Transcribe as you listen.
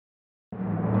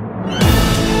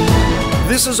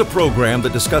This is a program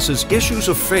that discusses issues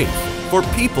of faith for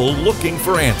people looking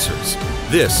for answers.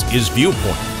 This is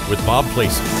Viewpoint with Bob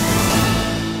Placey.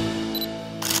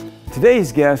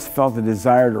 Today's guest felt the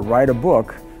desire to write a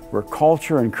book where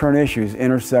culture and current issues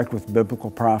intersect with biblical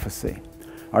prophecy.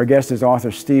 Our guest is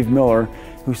author Steve Miller,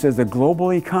 who says the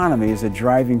global economy is a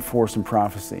driving force in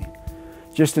prophecy.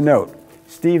 Just a note,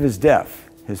 Steve is deaf.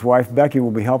 His wife Becky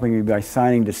will be helping me by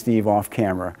signing to Steve off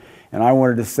camera. And I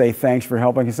wanted to say thanks for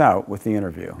helping us out with the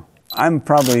interview. I'm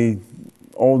probably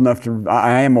old enough to,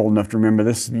 I am old enough to remember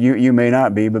this, you may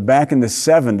not be, but back in the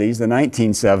 70s, the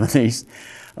 1970s,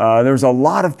 there was a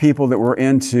lot of people that were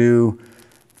into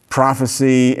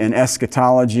prophecy and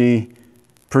eschatology,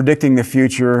 predicting the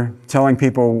future, telling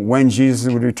people when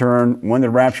Jesus would return, when the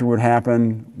rapture would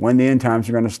happen, when the end times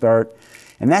are going to start.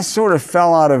 And that sort of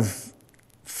fell out of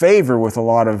favor with a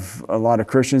lot of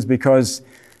Christians because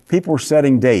people were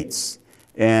setting dates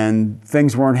and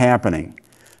things weren't happening.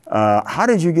 How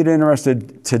did you get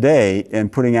interested today in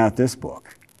putting out this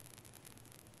book?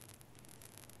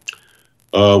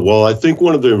 Well, I think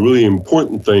one of the really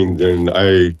important things, and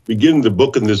I begin the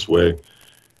book in this way,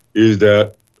 is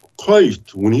that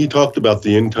Christ, when he talked about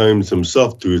the end times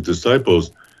himself to his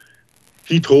disciples,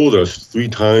 he told us 3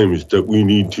 times that we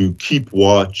need to keep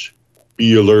watch,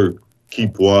 be alert,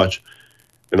 keep watch.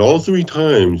 And all 3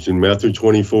 times in Matthew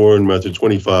 24 and Matthew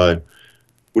 25,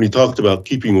 when he talked about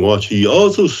keeping watch, he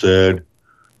also said,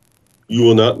 you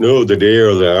will not know the day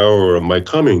or the hour of my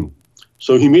coming.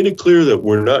 So he made it clear that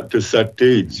we're not to set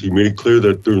dates. He made it clear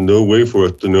that there's no way for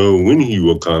us to know when he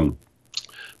will come.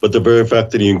 But the very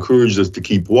fact that he encouraged us to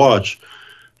keep watch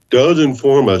does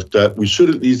inform us that we should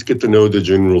at least get to know the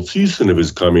general season of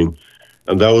his coming.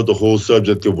 And that was the whole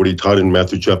subject of what he taught in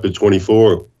Matthew chapter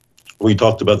 24. We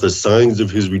talked about the signs of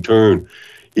his return.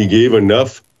 He gave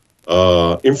enough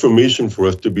information for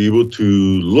us to be able to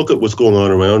look at what's going on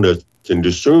around us and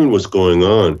discern what's going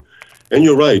on. And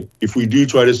you're right, if we do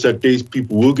try to set dates,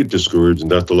 people will get discouraged, and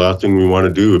that's the last thing we want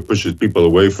to do. It pushes people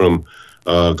away from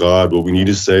God. What we need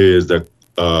to say is that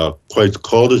Christ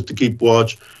called us to keep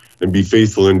watch and be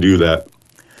faithful and do that.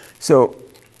 So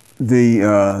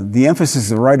the emphasis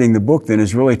of writing the book then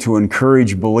is really to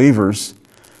encourage believers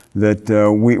that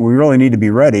we really need to be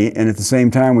ready, and at the same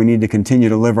time we need to continue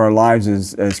to live our lives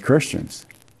as Christians.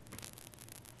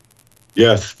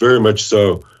 Yes, very much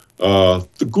so.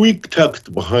 The Greek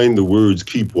text behind the words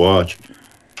keep watch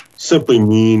simply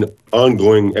mean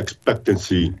ongoing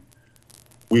expectancy.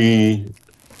 To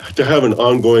have an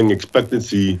ongoing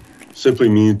expectancy simply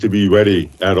means to be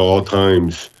ready at all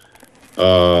times,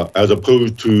 as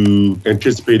opposed to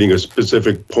anticipating a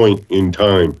specific point in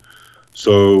time.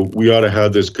 So we ought to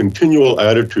have this continual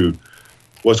attitude.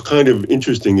 What's kind of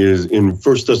interesting is in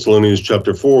 1 Thessalonians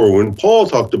chapter 4, when Paul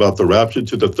talked about the rapture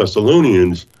to the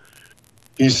Thessalonians,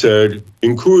 he said,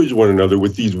 encourage one another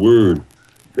with these words.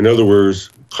 In other words,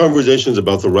 conversations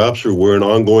about the rapture were an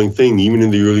ongoing thing, even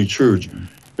in the early church.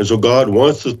 And so God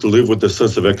wants us to live with a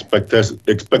sense of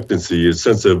expectancy, a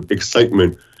sense of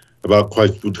excitement about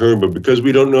Christ's return. But because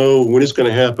we don't know when it's going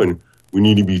to happen, we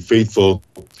need to be faithful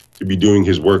to be doing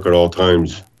his work at all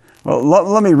times. Well,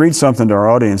 let me read something to our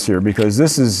audience here, because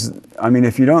this is, I mean,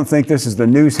 if you don't think this is the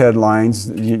news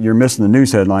headlines, you're missing the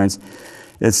news headlines.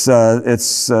 It's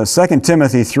 2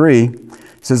 Timothy 3. It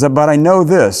says, but I know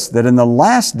this, that in the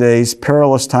last days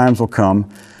perilous times will come,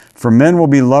 for men will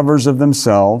be lovers of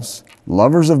themselves,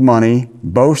 lovers of money,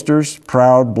 boasters,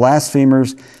 proud,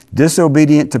 blasphemers,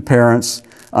 disobedient to parents,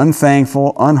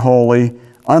 unthankful, unholy,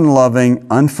 unloving,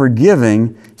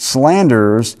 unforgiving,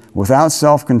 slanderers, without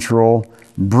self-control,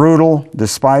 brutal,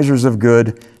 despisers of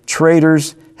good,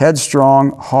 traitors,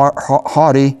 headstrong,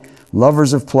 haughty,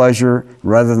 lovers of pleasure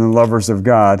rather than lovers of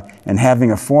God, and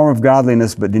having a form of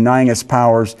godliness but denying its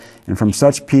powers, and from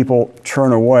such people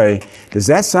turn away. Does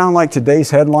that sound like today's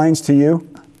headlines to you?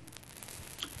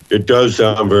 It does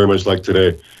sound very much like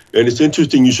today. And it's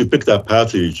interesting you should pick that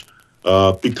passage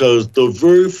because the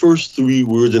very first 3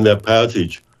 words in that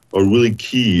passage are really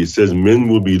key. It says men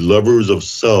will be lovers of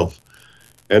self.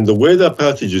 And the way that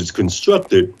passage is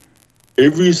constructed,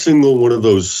 every single one of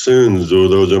those sins or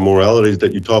those immoralities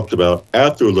that you talked about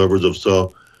after lovers of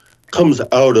self comes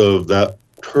out of that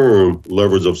term,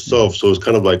 lovers of self. So it's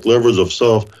kind of like lovers of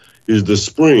self is the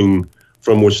spring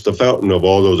from which the fountain of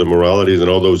all those immoralities and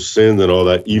all those sins and all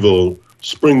that evil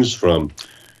springs from.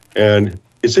 And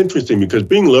it's interesting because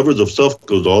being lovers of self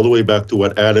goes all the way back to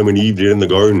what Adam and Eve did in the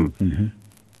garden. Mm-hmm.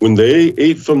 When they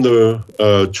ate from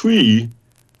the tree,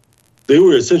 they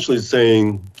were essentially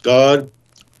saying, God,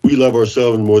 we love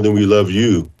ourselves more than we love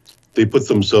you. They put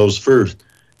themselves first.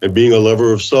 And being a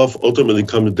lover of self ultimately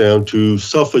comes down to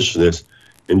selfishness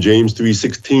And James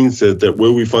 3:16 says that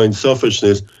where we find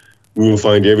selfishness, we will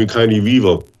find every kind of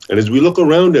evil. And as we look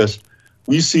around us,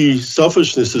 we see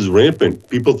selfishness is rampant.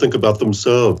 People think about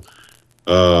themselves.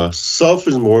 Self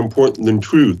is more important than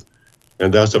truth.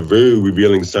 And that's a very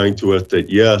revealing sign to us that,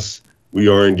 yes, we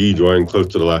are indeed drawing close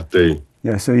to the last day.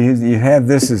 Yeah, so you have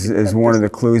this as one of the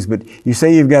clues, but you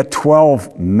say you've got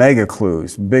 12 mega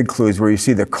clues, big clues, where you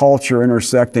see the culture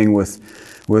intersecting with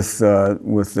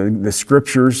the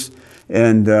scriptures.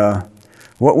 And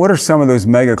what are some of those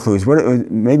mega clues?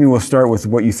 Maybe we'll start with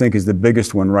what you think is the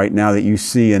biggest one right now that you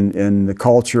see in the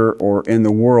culture or in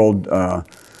the world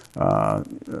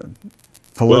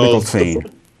political scene.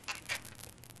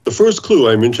 The first clue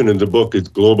I mentioned in the book is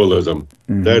globalism.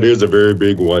 Mm-hmm. That is a very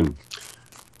big one.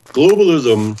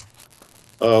 Globalism,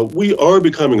 we are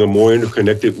becoming a more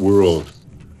interconnected world.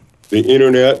 The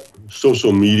internet,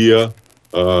 social media,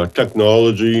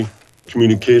 technology,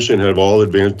 communication have all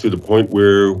advanced to the point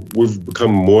where we've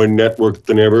become more networked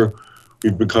than ever.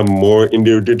 We've become more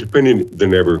interdependent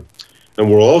than ever.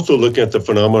 And we're also looking at the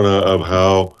phenomena of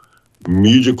how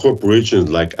major corporations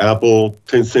like Apple,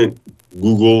 Tencent,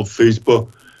 Google,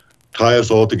 Facebook tie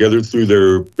us all together through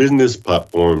their business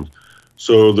platforms.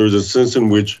 So there's a sense in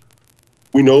which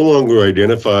we no longer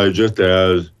identify just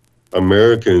as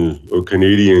Americans or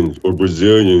Canadians or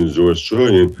Brazilians or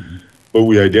Australians, but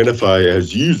we identify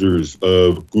as users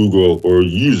of Google or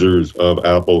users of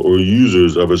Apple or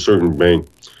users of a certain bank.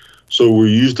 So we're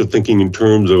used to thinking in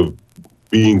terms of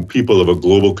being people of a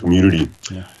global community.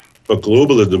 Yeah. But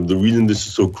globalism, the reason this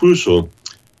is so crucial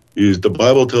is the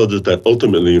Bible tells us that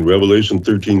ultimately in Revelation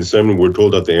 13:7, we're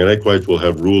told that the Antichrist will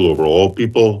have rule over all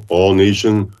people, all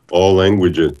nations, all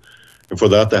languages. And for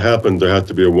that to happen, there has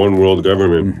to be a one world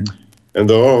government. Mm-hmm. And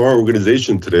there are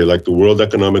organizations today like the World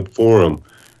Economic Forum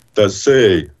that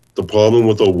say the problem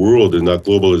with our world is not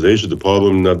globalization. The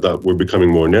problem is not that we're becoming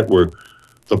more networked.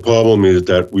 The problem is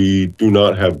that we do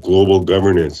not have global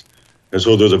governance. And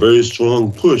so there's a very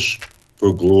strong push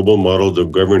for global models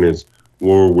of governance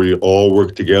where we all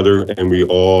work together and we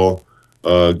all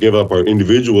give up our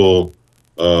individual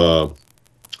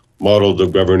models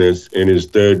of governance and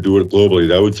instead do it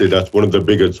globally. I would say that's one of the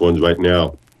biggest ones right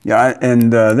now. Yeah,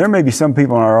 and there may be some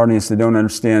people in our audience that don't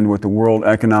understand what the World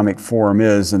Economic Forum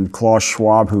is, and Klaus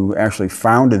Schwab, who actually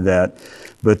founded that.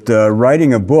 But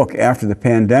writing a book after the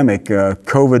pandemic,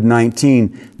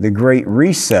 COVID-19, The Great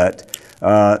Reset,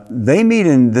 they meet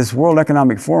in, this World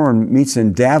Economic Forum meets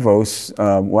in Davos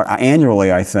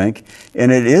annually, I think,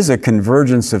 and it is a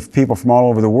convergence of people from all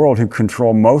over the world who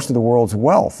control most of the world's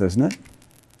wealth, isn't it?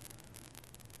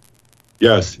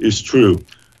 Yes, it's true.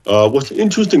 What's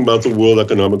interesting about the World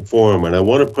Economic Forum, and I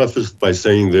want to preface by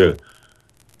saying that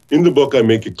in the book I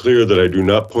make it clear that I do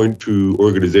not point to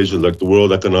organizations like the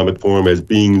World Economic Forum as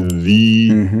being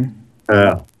the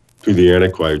path to the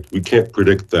Antichrist. We can't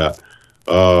predict that.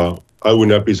 I would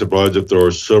not be surprised if there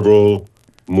are several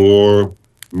more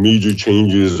major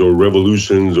changes or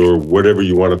revolutions or whatever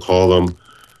you want to call them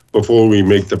before we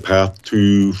make the path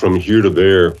from here to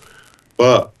there.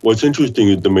 But what's interesting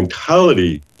is the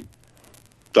mentality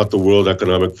that the World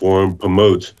Economic Forum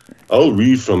promotes. I'll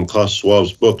read from Klaus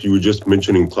Schwab's book. You were just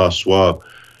mentioning Klaus Schwab.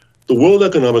 The World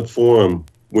Economic Forum,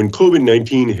 when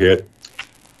COVID-19 hit,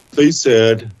 they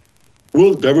said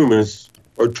world governments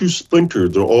are too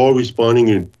splintered. They're all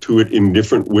responding to it in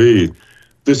different ways.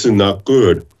 This is not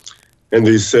good. And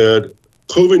they said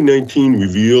COVID-19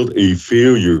 revealed a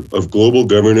failure of global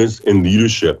governance and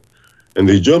leadership. And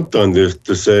they jumped on this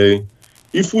to say,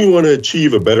 if we want to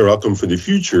achieve a better outcome for the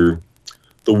future,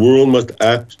 the world must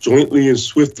act jointly and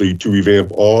swiftly to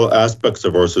revamp all aspects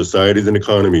of our societies and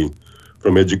economy,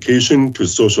 from education to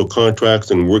social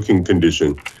contracts and working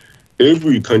conditions.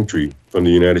 Every country, from the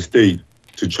United States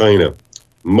to China,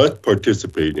 must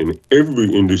participate in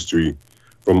every industry,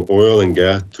 from oil and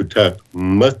gas to tech,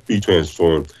 must be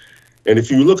transformed. And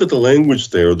if you look at the language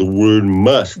there, the word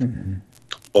must,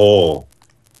 all,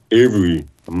 every,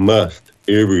 must,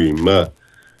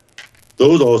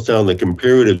 those all sound like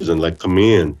imperatives and like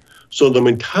command. So the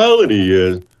mentality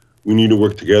is we need to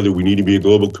work together. We need to be a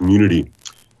global community.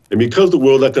 And because the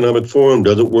World Economic Forum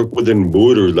doesn't work within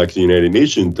borders like the United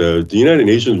Nations does, the United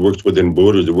Nations works within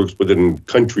borders, it works within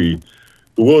countries.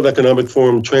 The World Economic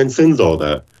Forum transcends all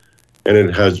that. And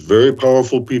it has very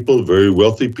powerful people, very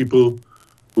wealthy people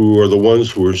who are the ones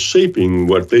who are shaping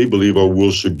what they believe our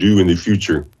world should do in the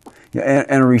future. Yeah,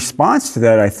 and a response to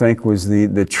that, I think, was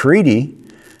the treaty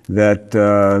that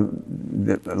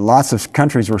lots of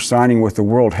countries were signing with the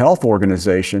World Health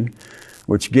Organization,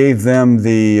 which gave them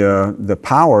the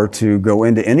power to go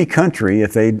into any country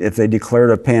if they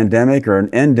declared a pandemic or an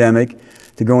endemic,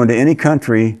 to go into any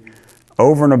country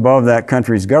over and above that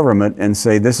country's government and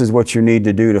say, this is what you need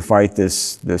to do to fight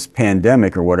this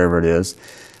pandemic or whatever it is,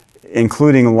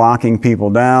 including locking people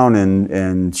down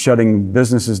and shutting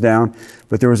businesses down.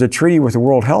 But there was a treaty with the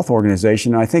World Health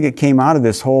Organization, and I think it came out of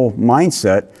this whole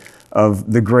mindset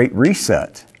of the Great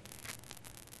Reset.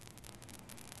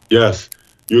 Yes,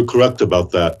 you're correct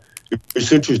about that.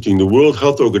 It's interesting. The World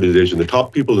Health Organization, the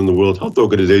top people in the World Health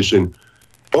Organization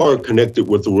are connected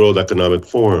with the World Economic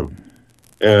Forum.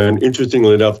 And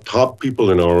interestingly enough, top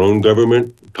people in our own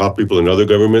government, top people in other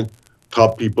government,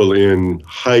 top people in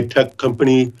high-tech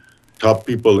company, top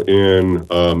people in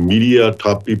media,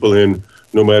 top people in,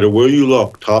 no matter where you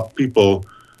look, top people,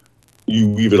 you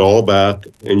weave it all back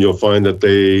and you'll find that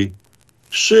they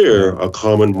share a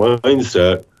common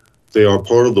mindset. They are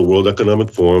part of the World Economic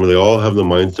Forum. They all have the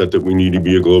mindset that we need to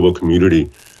be a global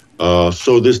community.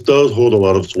 So this does hold a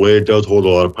lot of sway. It does hold a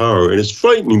lot of power. And it's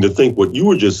frightening to think what you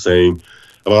were just saying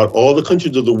about all the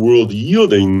countries of the world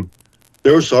yielding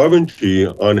their sovereignty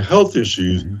on health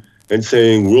issues and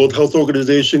saying, World Health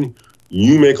Organization,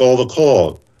 you make all the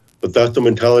call. But that's the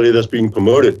mentality that's being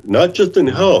promoted, not just in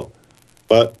health,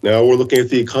 but now we're looking at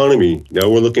the economy. Now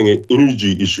we're looking at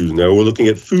energy issues. Now we're looking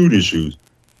at food issues.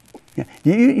 Yeah.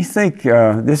 You think,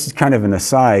 this is kind of an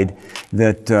aside,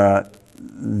 that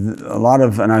a lot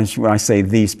of, and when I say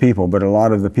these people, but a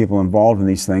lot of the people involved in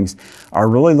these things are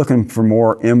really looking for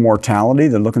more immortality.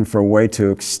 They're looking for a way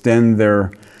to extend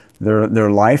their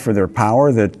life or their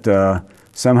power, that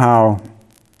somehow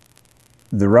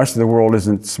the rest of the world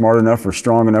isn't smart enough or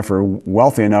strong enough or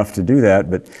wealthy enough to do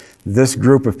that, but this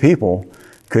group of people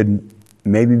could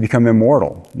maybe become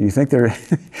immortal. Do you think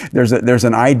there's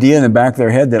an idea in the back of their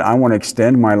head that I want to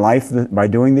extend my life by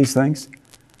doing these things?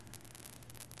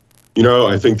 You know,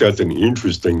 I think that's an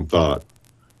interesting thought.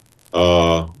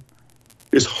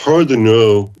 It's hard to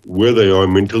know where they are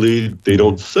mentally. They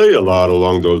don't say a lot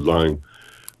along those lines.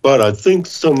 But I think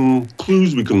some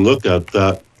clues we can look at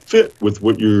that fit with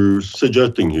what you're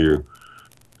suggesting here.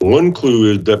 One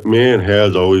clue is that man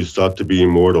has always sought to be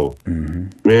immortal.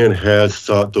 Man has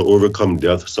sought to overcome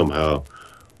death somehow.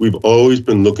 We've always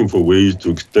been looking for ways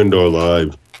to extend our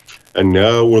lives. And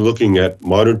now we're looking at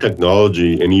modern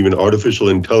technology and even artificial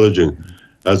intelligence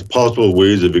as possible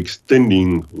ways of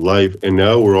extending life. And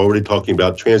now we're already talking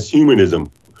about transhumanism,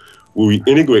 where we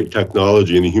integrate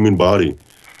technology in the human body.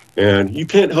 And you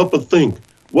can't help but think,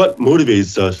 what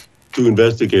motivates us to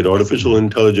investigate artificial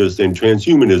intelligence and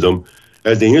transhumanism?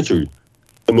 As the answer,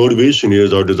 the motivation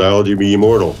is our desire to be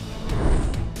immortal.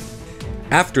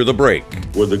 After the break,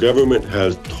 Where the government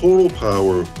has total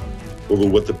power over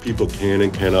what the people can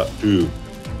and cannot do.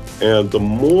 And the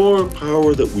more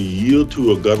power that we yield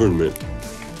to a government,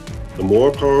 the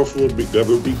more powerful the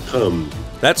government becomes.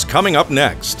 that's coming up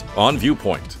next on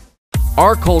Viewpoint.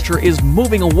 Our culture is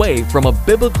moving away from a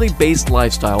biblically based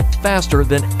lifestyle faster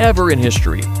than ever in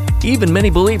history. Even many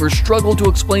believers struggle to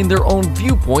explain their own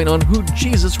viewpoint on who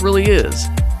Jesus really is.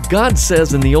 God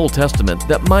says in the Old Testament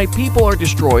that my people are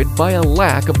destroyed by a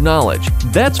lack of knowledge.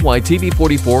 That's why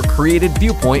TV44 created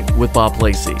Viewpoint with Bob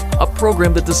Lacey, a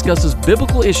program that discusses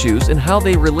biblical issues and how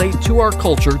they relate to our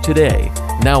culture today.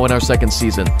 Now in our second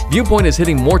season, Viewpoint is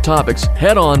hitting more topics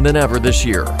head-on than ever this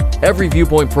year. Every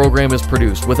Viewpoint program is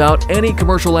produced without any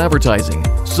commercial advertising,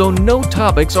 so no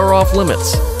topics are off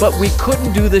limits. But we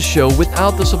couldn't do this show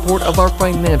without the support of our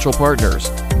financial partners.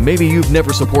 Maybe you've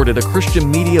never supported a Christian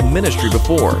media ministry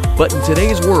before, but in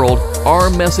today's world, our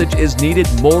message is needed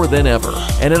more than ever,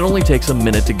 and it only takes a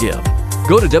minute to give.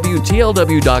 Go to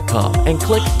WTLW.com and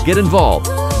click Get Involved,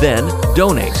 then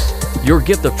Donate. Your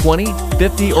gift of $20,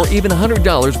 $50, or even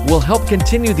 $100 will help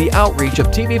continue the outreach of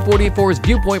TV44's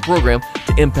Viewpoint program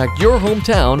to impact your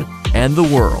hometown and the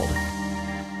world.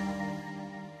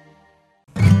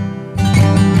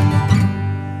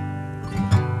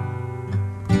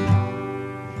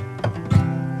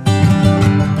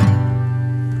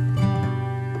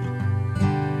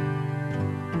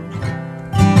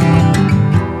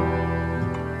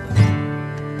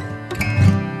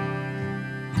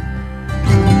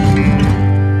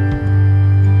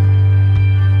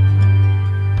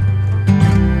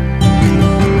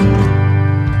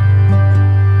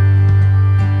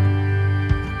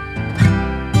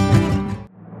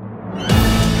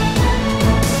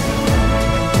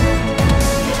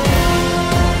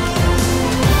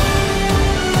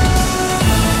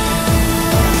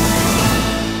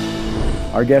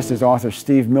 Our guest is author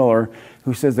Steve Miller,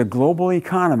 who says the global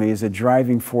economy is a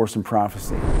driving force in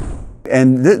prophecy.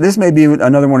 And this may be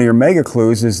another one of your mega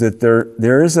clues, is that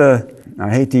there is I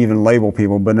hate to even label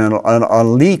people, but an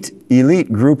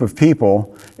elite group of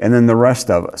people, and then the rest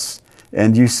of us.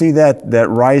 And do you see that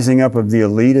rising up of the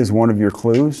elite as one of your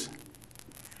clues?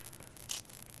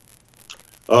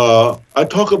 I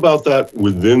talk about that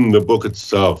within the book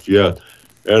itself, yeah.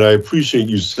 And I appreciate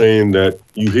you saying that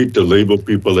you hate to label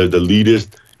people as elitist,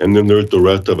 and then there's the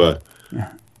rest of us.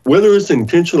 Yeah. Whether it's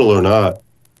intentional or not,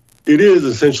 it is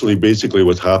essentially basically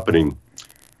what's happening.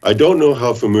 I don't know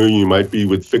how familiar you might be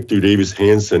with Victor Davis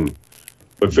Hanson,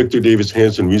 but Victor Davis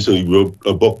Hanson recently wrote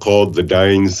a book called The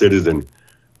Dying Citizen.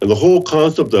 And the whole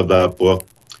concept of that book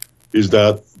is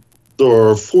that there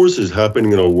are forces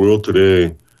happening in our world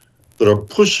today that are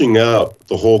pushing out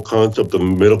the whole concept of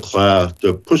middle class.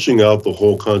 They're pushing out the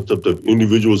whole concept of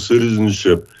individual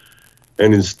citizenship.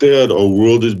 And instead, our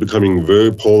world is becoming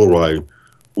very polarized.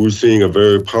 We're seeing a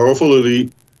very powerful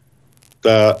elite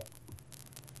that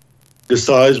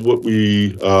decides what we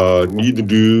need to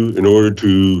do in order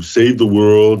to save the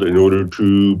world, in order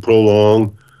to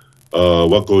prolong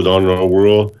what goes on in our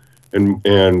world. And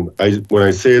when I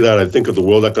say that, I think of the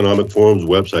World Economic Forum's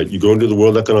website. You go into the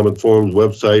World Economic Forum's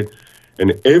website,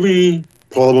 and every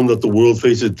problem that the world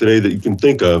faces today that you can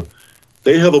think of,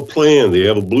 they have a plan, they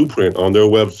have a blueprint on their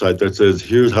website that says,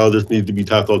 here's how this needs to be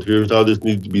tackled, here's how this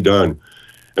needs to be done.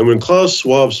 And when Klaus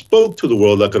Schwab spoke to the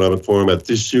World Economic Forum at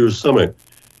this year's summit,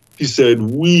 he said,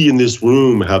 we in this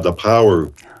room have the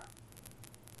power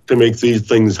to make these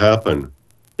things happen,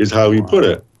 is how he put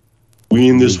it. We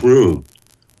in this room.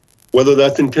 Whether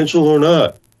that's intentional or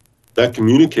not, that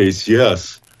communicates,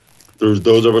 yes, there's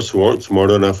those of us who aren't smart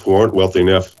enough, who aren't wealthy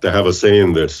enough to have a say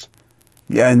in this.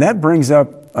 Yeah, and that brings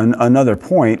up another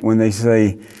point when they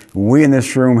say, we in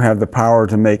this room have the power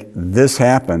to make this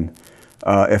happen.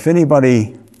 If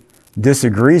anybody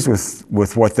disagrees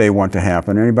with what they want to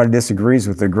happen, anybody disagrees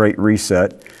with the Great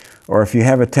Reset, or if you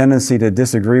have a tendency to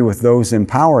disagree with those in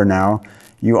power now,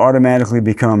 you automatically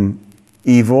become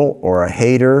evil or a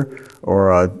hater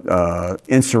or a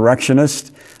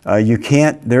insurrectionist.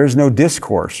 There's no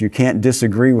discourse. You can't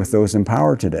disagree with those in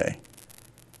power today.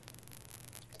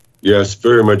 Yes,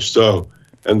 very much so.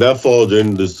 And that falls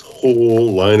in this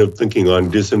whole line of thinking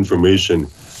on disinformation.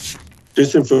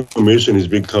 Disinformation has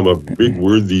become a big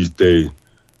word these days,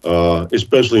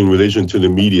 especially in relation to the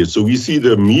media. So we see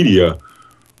the media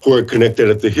who are connected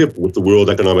at the hip with the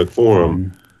World Economic Forum.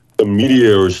 Mm-hmm. The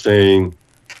media are saying,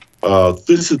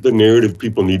 this is the narrative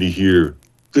people need to hear.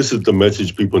 This is the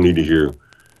message people need to hear.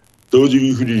 Those of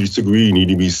you who disagree need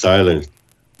to be silenced.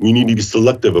 We need to be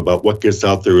selective about what gets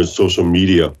out there in social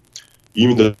media.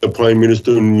 Even the Prime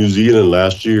Minister in New Zealand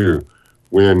last year,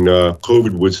 when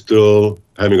COVID was still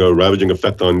having a ravaging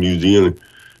effect on New Zealand,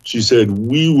 she said,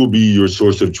 we will be your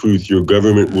source of truth. Your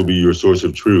government will be your source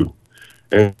of truth.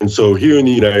 And so here in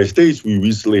the United States, we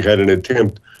recently had an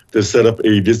attempt to set up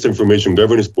a disinformation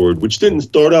governance board, which didn't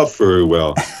start out very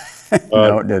well.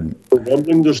 No, it didn't. The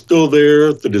rumblings are still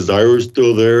there. The desire is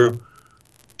still there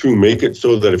to make it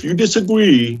so that if you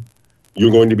disagree,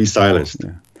 you're going to be silenced.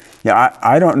 Yeah,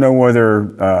 I don't know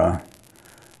whether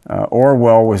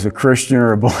Orwell was a Christian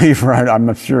or a believer. I'm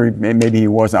not sure. Maybe he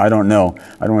wasn't. I don't know.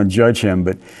 I don't want to judge him.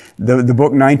 But the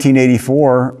book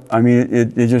 1984, I mean,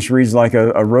 it just reads like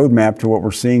a roadmap to what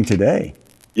we're seeing today.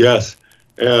 Yes.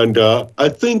 And I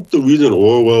think the reason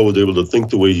Orwell was able to think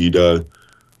the way he does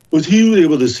was he was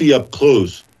able to see up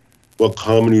close what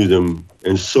communism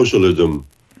and socialism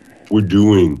were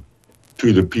doing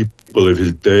to the people of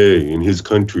his day in his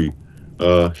country.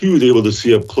 He was able to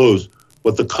see up close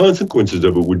what the consequences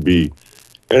of it would be.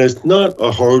 And it's not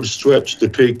a hard stretch to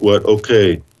take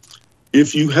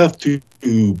if you have to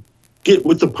get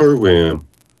with the program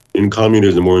in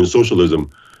communism or in socialism,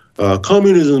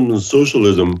 communism and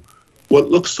socialism, what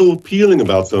looks so appealing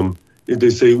about them is they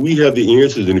say, we have the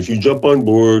answers, and if you jump on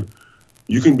board,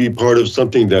 you can be part of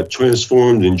something that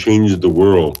transforms and changes the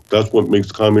world. That's what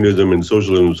makes communism and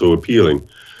socialism so appealing.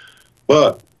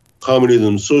 But communism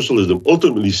and socialism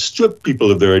ultimately strip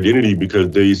people of their identity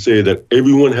because they say that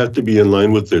everyone has to be in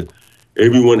line with it.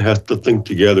 Everyone has to think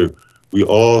together. We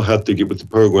all have to get with the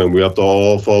program. We have to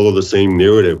all follow the same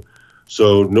narrative.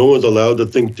 So no one's allowed to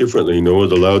think differently. No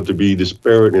one's allowed to be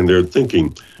disparate in their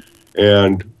thinking.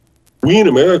 And we in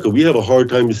America, we have a hard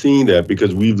time seeing that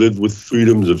because we've lived with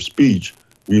freedoms of speech.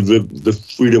 We've lived the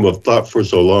freedom of thought for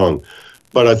so long.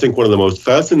 But I think one of the most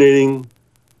fascinating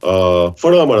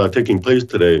phenomena taking place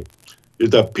today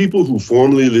is that people who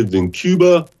formerly lived in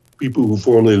Cuba, people who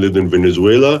formerly lived in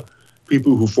Venezuela,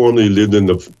 people who formerly lived in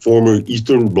the former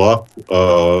Eastern Bloc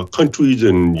countries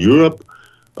in Europe,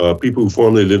 people who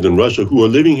formerly lived in Russia, who are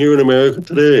living here in America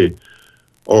today,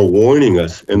 are warning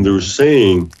us, and they're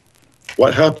saying,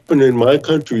 what happened in my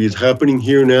country is happening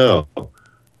here now.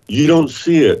 You don't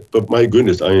see it, but my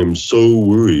goodness, I am so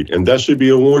worried. And that should be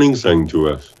a warning sign to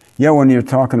us. Yeah, when you're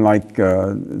talking like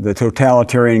the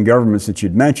totalitarian governments that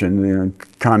you'd mentioned, you know,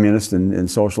 communist and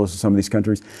socialist in some of these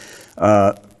countries,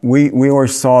 we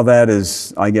always saw that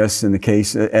as, I guess, in the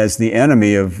case, as the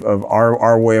enemy of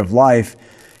our way of life.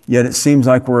 Yet it seems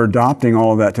like we're adopting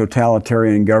all of that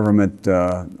totalitarian government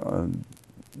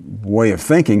way of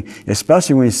thinking,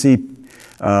 especially when you see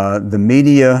the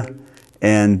media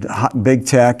and big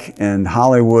tech and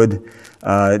Hollywood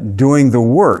doing the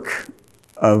work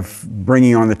of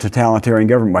bringing on the totalitarian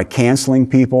government by canceling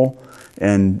people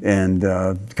and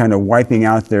kind of wiping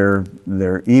out their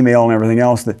email and everything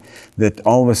else, that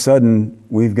all of a sudden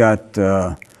we've got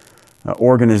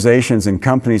organizations and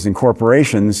companies and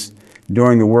corporations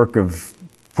doing the work of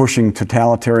pushing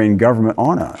totalitarian government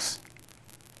on us.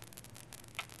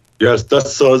 Yes, that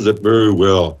says it very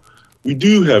well. We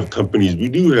do have companies, we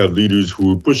do have leaders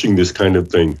who are pushing this kind of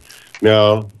thing.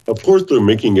 Now, of course, they're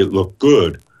making it look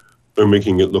good. They're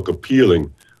making it look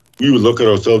appealing. We would look at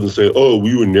ourselves and say, oh,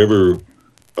 we would never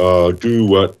do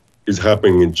what is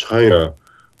happening in China,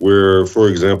 where, for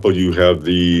example, you have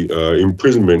the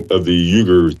imprisonment of the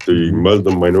Uyghurs, the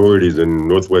Muslim minorities in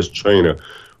northwest China.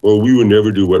 Or we would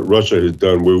never do what Russia has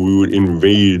done, where we would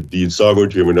invade the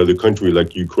sovereignty of another country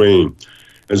like Ukraine.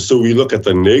 And so we look at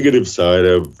the negative side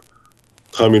of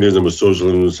communism or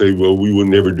socialism and say, well, we would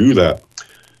never do that.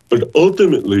 But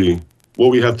ultimately, what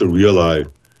we have to realize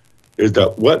is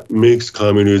that what makes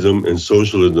communism and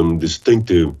socialism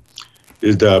distinctive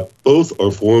is that both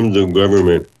are forms of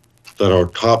government that are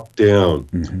top down,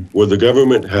 where the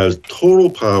government has total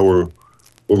power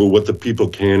over what the people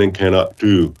can and cannot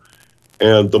do.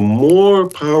 And the more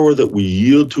power that we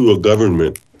yield to a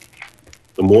government,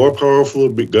 the more powerful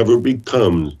a government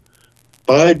becomes.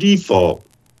 By default,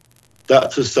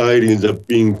 that society ends up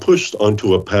being pushed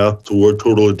onto a path toward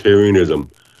totalitarianism.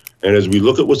 And as we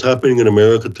look at what's happening in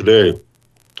America today,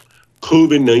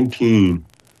 COVID-19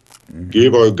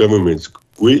 gave our governments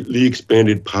greatly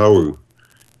expanded power.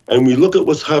 And we look at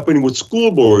what's happening with school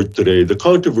boards today, the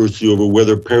controversy over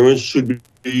whether parents should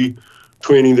be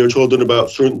training their children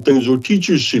about certain things or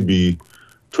teachers should be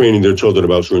training their children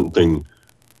about certain things.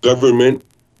 Government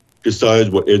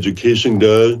decides what education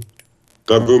does.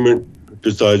 Government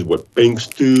decides what banks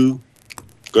do.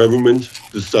 Governments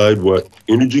decide what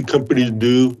energy companies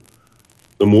do.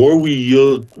 The more we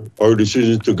yield our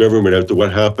decisions to government as to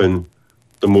what happened,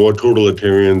 the more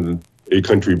totalitarian a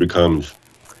country becomes.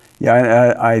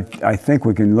 Yeah, I think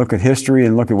we can look at history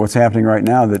and look at what's happening right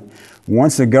now, that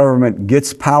once the government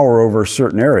gets power over a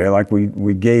certain area, like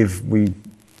we gave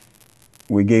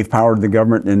power to the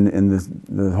government in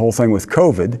the whole thing with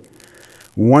COVID,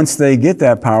 once they get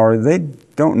that power, they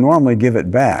don't normally give it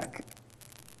back.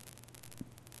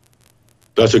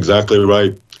 That's exactly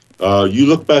right. You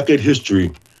look back at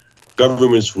history,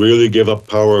 governments rarely give up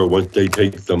power once they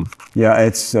take them. Yeah,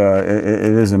 it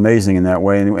is amazing in that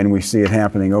way, and we see it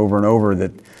happening over and over,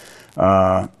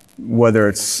 that whether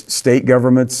it's state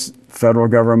governments, federal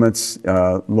governments,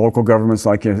 local governments,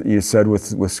 like you said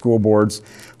with school boards,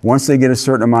 once they get a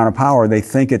certain amount of power, they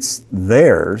think it's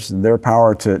theirs, their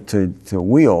power to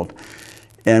wield.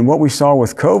 And what we saw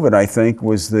with COVID, I think,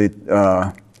 was that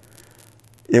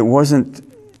it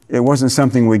wasn't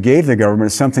something we gave the government,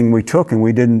 it's something we took,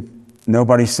 and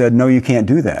nobody said, no, you can't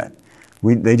do that.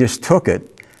 They just took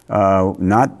it,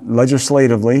 not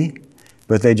legislatively,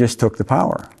 but they just took the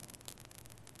power.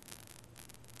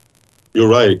 You're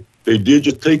right. They did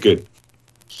just take it.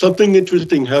 Something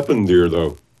interesting happened there,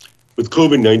 though. With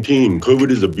COVID-19, COVID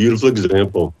is a beautiful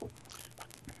example.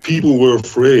 People were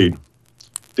afraid.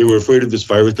 They were afraid of this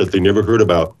virus that they never heard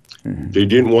about. They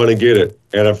didn't want to get it.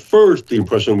 And at first, the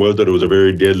impression was that it was a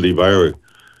very deadly virus.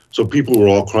 So people were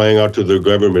all crying out to their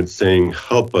government saying,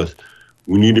 help us.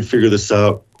 We need to figure this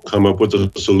out, come up with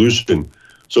a solution.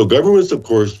 So governments, of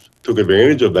course, took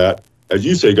advantage of that. As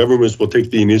you say, governments will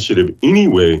take the initiative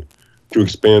anyway to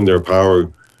expand their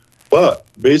power. But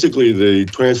basically, the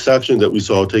transaction that we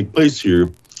saw take place here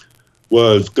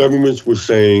was governments were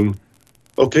saying,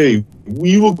 okay,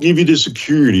 we will give you the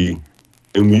security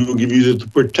and we will give you the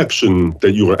protection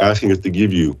that you are asking us to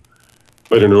give you.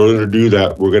 But in order to do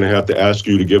that, we're going to have to ask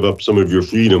you to give up some of your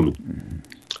freedom.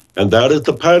 And that is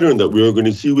the pattern that we are going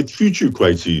to see with future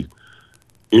crises.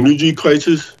 Energy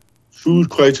crisis, food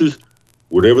crisis,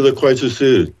 whatever the crisis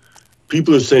is.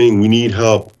 People are saying we need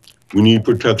help, we need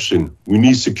protection, we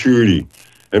need security.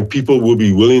 And people will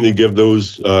be willing to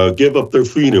give up their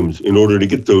freedoms in order to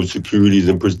get those securities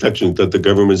and protections that the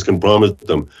governments can promise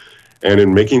them. And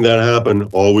in making that happen,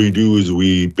 all we do is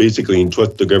we basically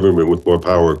entrust the government with more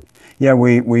power. Yeah,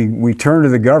 we turn to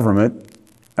the government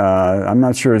I'm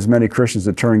not sure as many Christians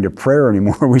are turning to prayer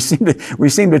anymore. We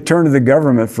seem to turn to the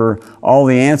government for all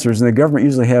the answers, and the government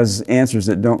usually has answers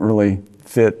that don't really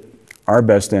fit our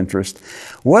best interest.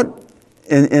 What,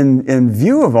 in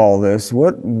view of all this,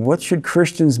 what should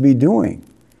Christians be doing?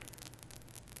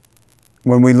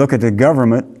 When we look at the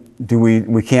government,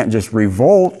 we can't just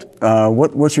revolt.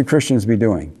 What should Christians be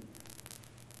doing?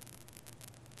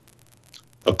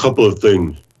 A couple of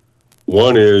things.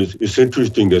 One is, it's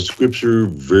interesting that Scripture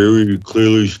very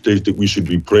clearly states that we should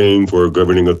be praying for a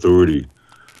governing authority.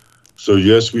 So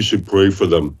yes, we should pray for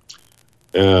them.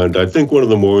 And I think one of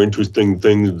the more interesting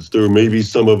things, there may be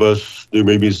some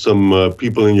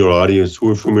people in your audience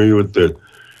who are familiar with that.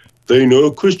 They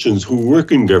know Christians who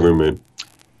work in government.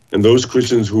 And those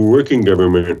Christians who work in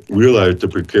government realize the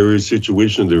precarious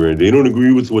situation they're in. They don't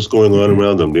agree with what's going on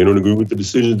around them. They don't agree with the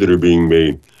decisions that are being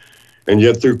made. And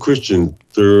yet they're Christians.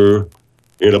 They're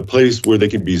in a place where they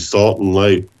can be salt and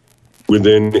light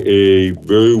within a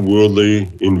very worldly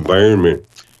environment.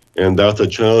 And that's a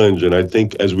challenge. And I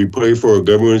think as we pray for our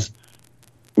governments,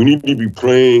 we need to be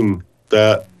praying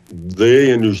that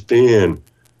they understand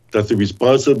that the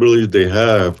responsibilities they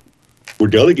have were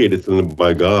delegated to them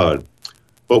by God.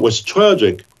 But what's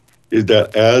tragic is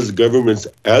that as governments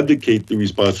abdicate the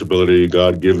responsibility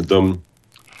God gives them,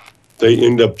 they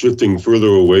end up drifting further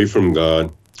away from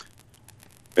God,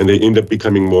 and they end up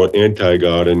becoming more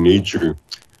anti-God in nature.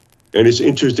 And it's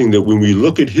interesting that when we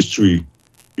look at history,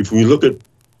 if we look at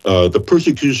the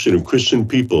persecution of Christian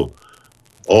people,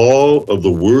 all of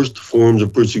the worst forms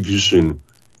of persecution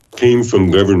came from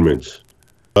governments.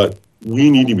 But we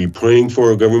need to be praying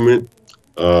for our government.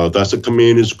 That's a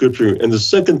command in Scripture. And the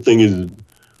second thing is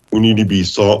we need to be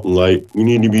salt and light. We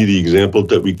need to be the example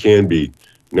that we can be.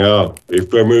 Now, if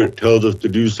government tells us to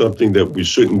do something that we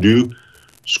shouldn't do,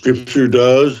 Scripture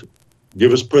does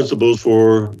give us principles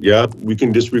for, we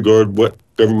can disregard what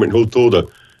government told us.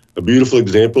 A beautiful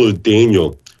example is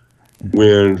Daniel,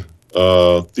 when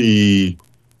the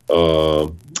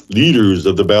leaders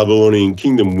of the Babylonian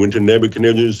kingdom went to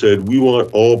Nebuchadnezzar and said, we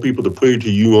want all people to pray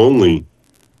to you only.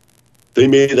 They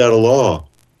made that a law.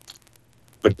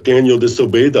 But Daniel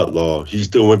disobeyed that law. He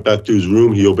still went back to his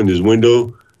room. He opened his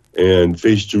window and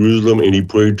faced Jerusalem, and he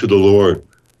prayed to the Lord.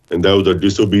 And that was a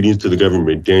disobedience to the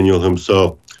government, Daniel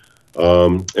himself.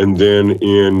 And then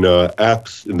in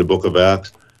Acts, in the book of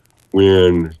Acts,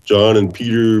 when John and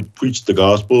Peter preached the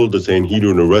gospel, the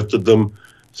Sanhedrin arrested them,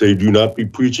 say, do not be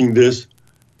preaching this.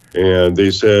 And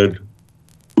they said,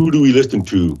 who do we listen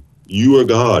to? You or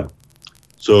God?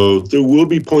 So there will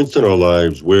be points in our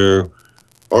lives where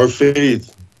our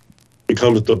faith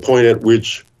becomes the point at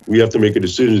which we have to make a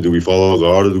decision. Do we follow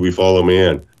God or do we follow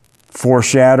man?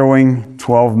 Foreshadowing,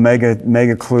 12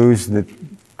 mega clues that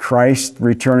Christ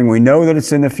returning. We know that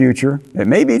it's in the future. It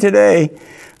may be today,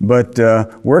 but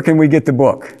where can we get the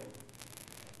book?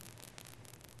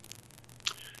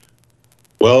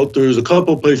 Well, there's a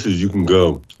couple places you can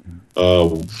go.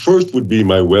 First would be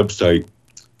my website,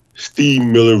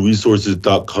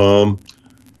 SteveMillerResources.com.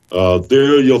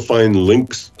 There you'll find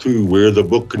links to where the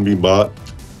book can be bought,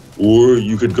 or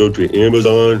you could go to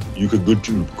Amazon. You could go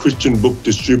to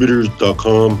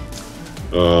ChristianBookDistributors.com.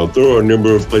 There are a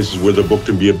number of places where the book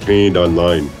can be obtained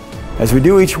online. As we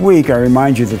do each week, I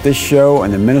remind you that this show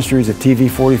and the ministries of TV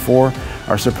 44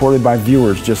 are supported by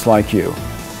viewers just like you.